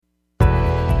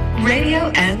Radio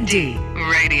MD.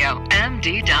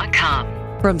 RadioMD.com.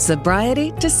 From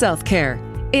sobriety to self-care,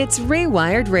 it's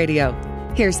Rewired Radio.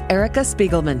 Here's Erica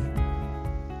Spiegelman.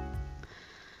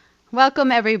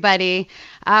 Welcome, everybody.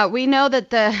 We know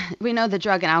that the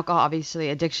drug and alcohol, obviously,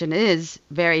 addiction is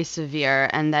very severe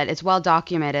and that it's well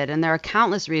documented. And there are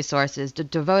countless resources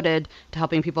devoted to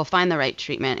helping people find the right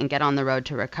treatment and get on the road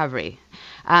to recovery.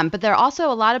 But there are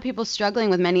also a lot of people struggling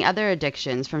with many other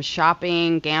addictions, from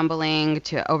shopping, gambling,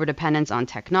 to overdependence on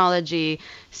technology,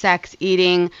 sex,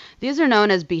 eating. These are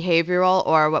known as behavioral,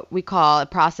 or what we call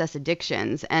process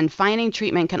addictions. And finding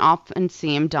treatment can often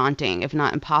seem daunting, if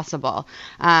not impossible.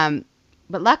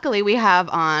 But luckily, we have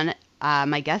on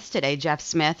my guest today, Jeff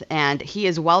Smith, and he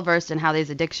is well versed in how these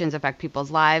addictions affect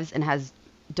people's lives and has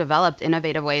developed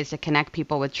innovative ways to connect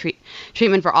people with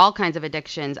treatment for all kinds of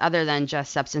addictions other than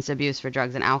just substance abuse for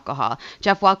drugs and alcohol.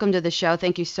 Jeff, welcome to the show.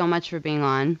 Thank you so much for being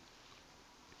on.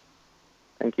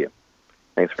 Thank you.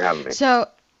 Thanks for having me. So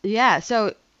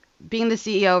being the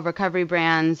CEO of Recovery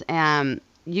Brands,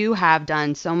 you have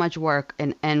done so much work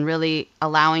in really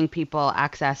allowing people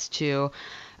access to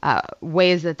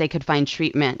ways that they could find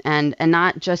treatment, and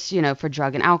not just, for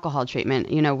drug and alcohol treatment.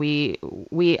 We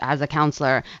as a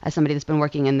counselor, as somebody that's been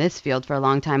working in this field for a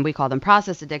long time, we call them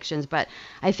process addictions, but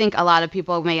I think a lot of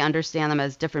people may understand them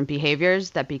as different behaviors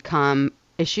that become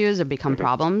issues or become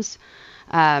problems.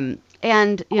 And,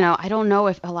 I don't know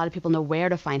if a lot of people know where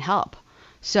to find help.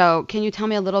 So can you tell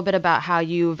me a little bit about how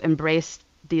you've embraced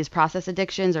these process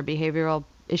addictions or behavioral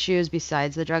issues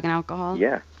besides the drug and alcohol?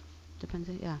 Yeah.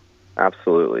 Yeah.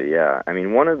 Absolutely, yeah. I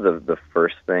mean, one of the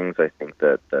first things I think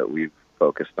that we've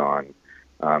focused on,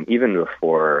 even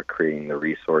before creating the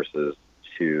resources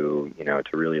to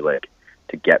really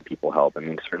to get people help. I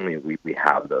mean, certainly we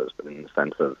have those, but in the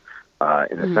sense of,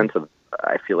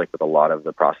 I feel like with a lot of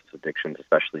the process addictions,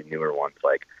 especially newer ones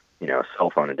like, cell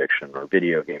phone addiction or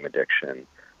video game addiction,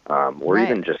 or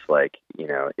even just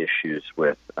issues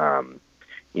with,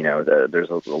 there's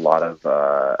a lot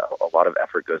of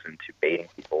effort goes into baiting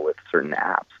people with certain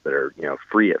apps that are,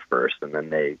 free at first, and then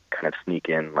they kind of sneak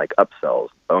in like upsells,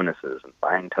 bonuses, and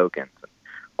buying tokens, and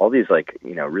all these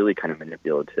really kind of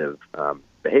manipulative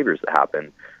behaviors that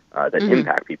happen that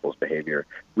impact people's behavior.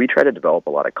 We try to develop a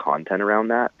lot of content around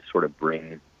that to sort of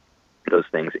bring those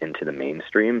things into the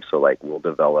mainstream. So we'll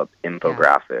develop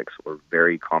infographics or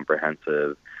very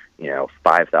comprehensive,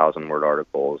 5,000 word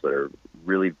articles that are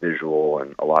really visual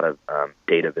and a lot of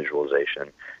data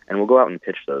visualization. And we'll go out and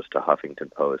pitch those to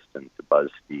Huffington Post and to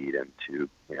BuzzFeed and to,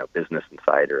 Business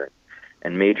Insider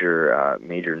and major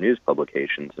news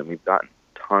publications. And we've gotten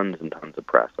tons and tons of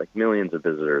press, like millions of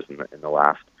visitors in the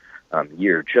last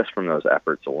year just from those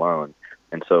efforts alone.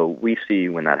 And so we see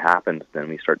when that happens, then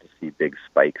we start to see big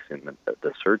spikes in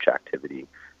the search activity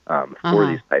for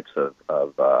these types of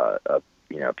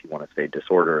if you want to say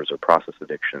disorders or process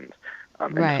addictions.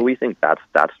 And so we think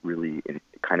that's really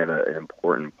kind of an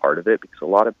important part of it, because a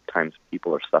lot of times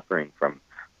people are suffering from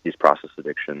these process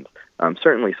addictions.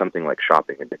 Certainly something like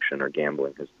shopping addiction or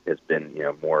gambling has been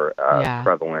more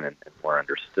prevalent and more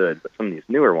understood. But some of these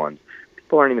newer ones,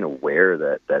 people aren't even aware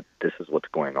that this is what's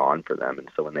going on for them. And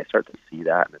so when they start to see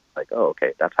that, and it's like, oh,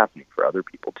 okay, that's happening for other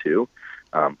people too,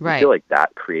 I feel like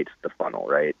that creates the funnel,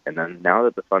 right? And then now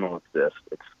that the funnel exists,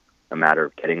 it's a matter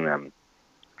of getting them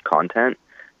content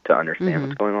to understand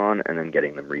what's going on, and then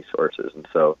getting them resources. And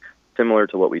so similar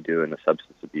to what we do in the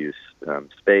substance abuse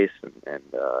space and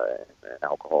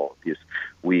alcohol abuse,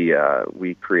 we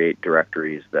create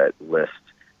directories that list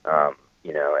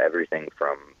everything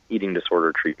from eating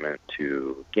disorder treatment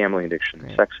to gambling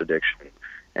addiction, sex addiction,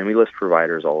 and we list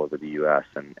providers all over the U.S.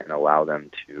 and allow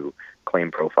them to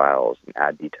claim profiles and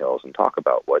add details and talk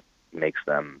about what makes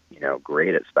them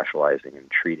great at specializing in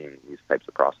treating these types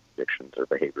of process addictions or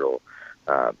behavioral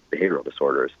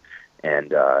disorders.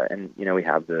 And we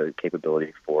have the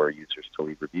capability for users to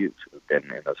leave reviews who've been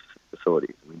in those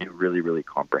facilities. We do really, really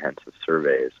comprehensive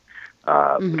surveys,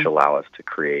 which allow us to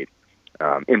create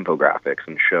infographics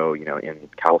and show, in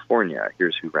California,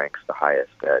 here's who ranks the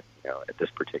highest at this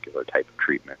particular type of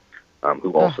treatment,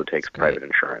 who also takes private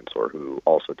insurance or who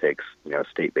also takes,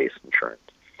 state-based insurance.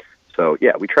 So,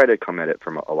 we try to come at it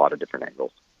from a lot of different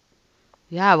angles.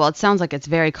 Yeah, well, it sounds like it's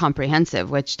very comprehensive,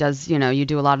 which does, you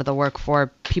do a lot of the work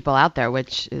for people out there,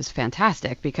 which is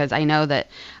fantastic, because I know that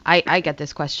I get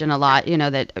this question a lot,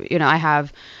 I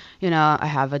have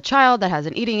a child that has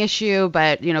an eating issue,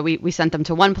 but, we sent them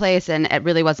to one place and it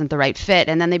really wasn't the right fit.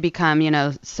 And then they become,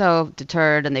 so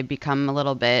deterred, and they become a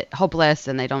little bit hopeless,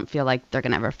 and they don't feel like they're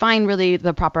going to ever find really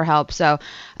the proper help. So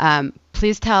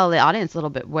please tell the audience a little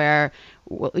bit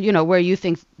where you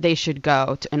think they should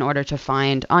go in order to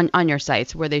find on your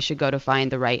sites where they should go to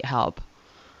find the right help.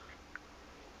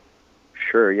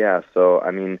 Sure, yeah. So,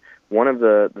 I mean, one of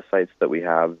the sites that we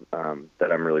have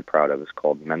that I'm really proud of is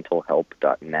called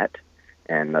mentalhelp.net,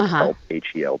 and that's help,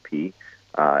 H-E-L-P.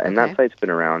 And that site's been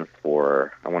around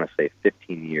for, I want to say,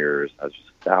 15 years. Has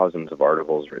just thousands of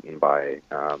articles written by,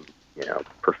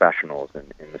 professionals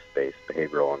in the space,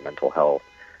 behavioral and mental health.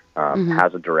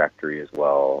 Has a directory as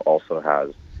well. Also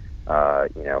has,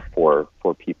 for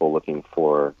people looking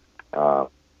for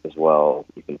as well,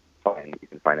 you can find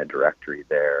a directory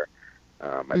there.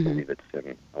 I believe it's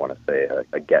in, I want to say,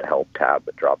 a Get Help tab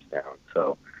that drops down.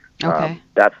 So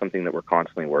that's something that we're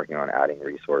constantly working on, adding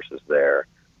resources there.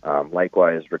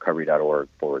 Likewise,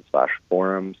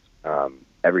 recovery.org/forums,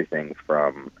 everything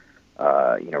from,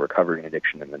 recovery and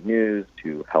addiction in the news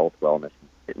to health, wellness, and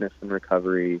fitness in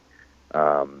recovery,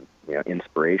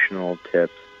 inspirational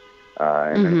tips.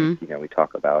 And then, we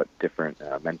talk about different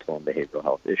mental and behavioral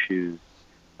health issues.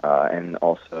 And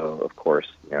also, of course,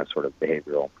 sort of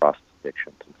behavioral and process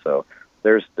addictions. And so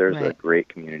there's a great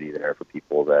community there for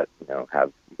people that,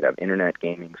 have internet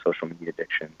gaming, social media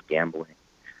addiction, gambling,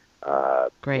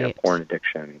 porn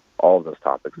addiction, all of those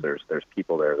topics. There's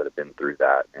people there that have been through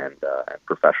that, and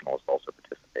professionals also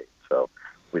participate. So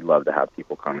we'd love to have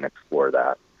people come and explore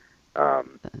that.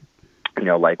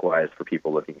 Likewise, for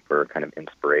people looking for kind of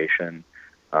inspiration,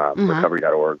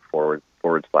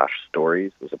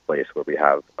 recovery.org/stories is a place where we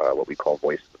have what we call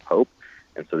Voices of Hope.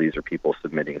 And so these are people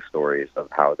submitting stories of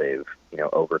how they've,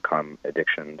 overcome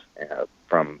addictions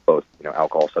from both,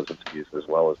 alcohol, substance abuse, as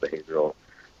well as behavioral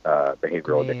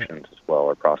addictions as well,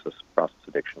 or process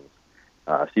addictions.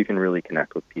 So you can really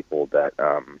connect with people that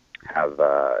have,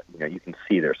 you can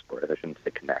see their stories. I shouldn't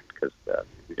say connect because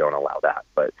we don't allow that,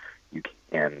 but you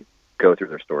can go through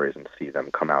their stories and see them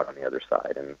come out on the other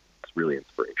side, and it's really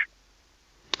inspirational.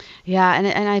 Yeah,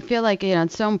 and I feel like,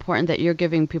 it's so important that you're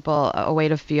giving people a way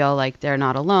to feel like they're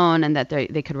not alone and that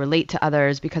they could relate to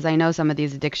others, because I know some of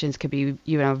these addictions could be,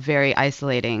 very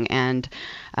isolating, and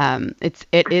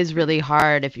it is really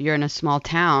hard if you're in a small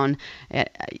town.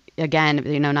 Again,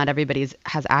 not everybody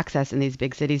has access in these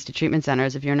big cities to treatment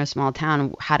centers. If you're in a small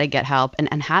town, how to get help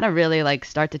and how to really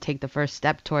start to take the first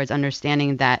step towards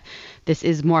understanding that this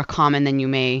is more common than you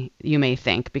may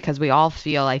think, because we all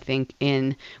feel, I think,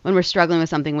 when we're struggling with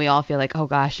something, we all feel like, oh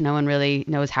gosh, no one really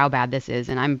knows how bad this is,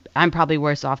 and I'm probably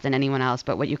worse off than anyone else.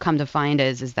 But what you come to find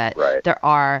is that there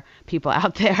are people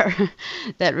out there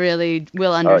that really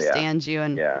will understand you,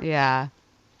 and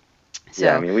So,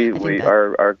 I mean, we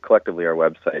our collectively our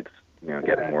websites,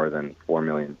 get more than 4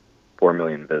 million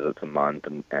visits a month,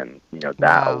 and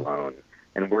that alone.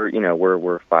 And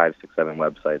we're 5, 6, 7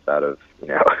 websites out of,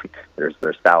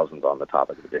 there's thousands on the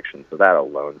topic of addiction. So that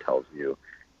alone tells you,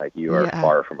 you are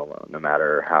far from alone, no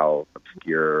matter how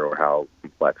obscure or how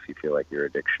complex you feel like your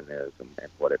addiction is, and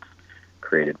what it's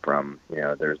created from.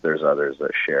 There's others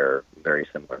that share very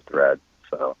similar threads.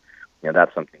 So,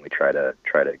 that's something we try to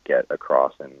get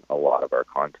across in a lot of our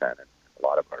content and a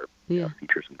lot of our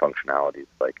features and functionalities,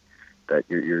 like that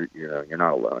you're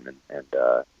not alone, and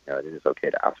it is okay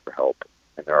to ask for help,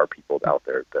 and there are people out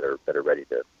there that are ready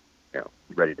to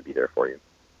be there for you.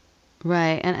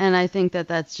 Right. And I think that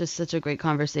that's just such a great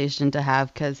conversation to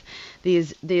have, because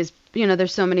these there's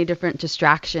so many different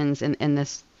distractions in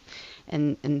this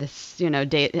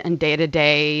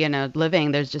day-to-day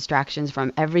living. There's distractions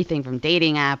from everything, from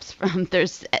dating apps, from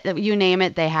you name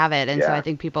it, they have it. And so I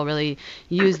think people really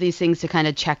use these things to kind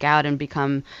of check out and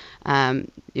become to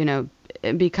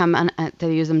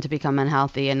use them to become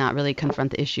unhealthy and not really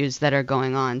confront the issues that are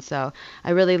going on. So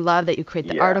I really love that you create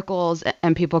the articles,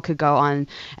 and people could go on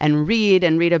and read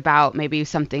about maybe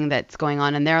something that's going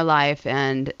on in their life,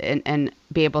 and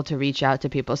be able to reach out to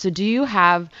people. So do you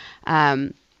have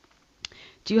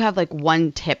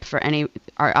one tip for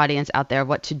our audience out there,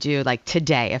 what to do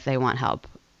today if they want help?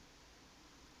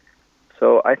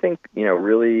 So I think,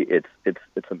 really it's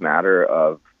a matter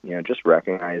of, just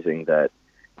recognizing that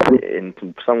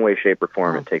in some way, shape, or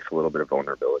form, it takes a little bit of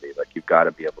vulnerability. You've got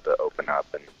to be able to open up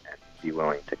and be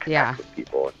willing to connect with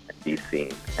people and be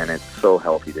seen. And it's so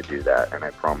healthy to do that. And I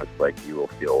promise, you will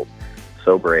feel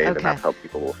so brave, and that's how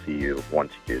people will see you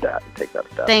once you do that and take that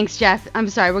step. Thanks, Jeff. I'm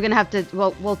sorry, we're going to have to,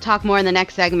 we'll talk more in the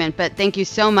next segment, but thank you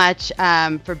so much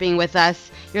for being with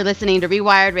us. You're listening to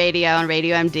Rewired Radio on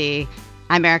Radio MD.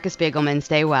 I'm Erica Spiegelman.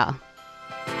 Stay well.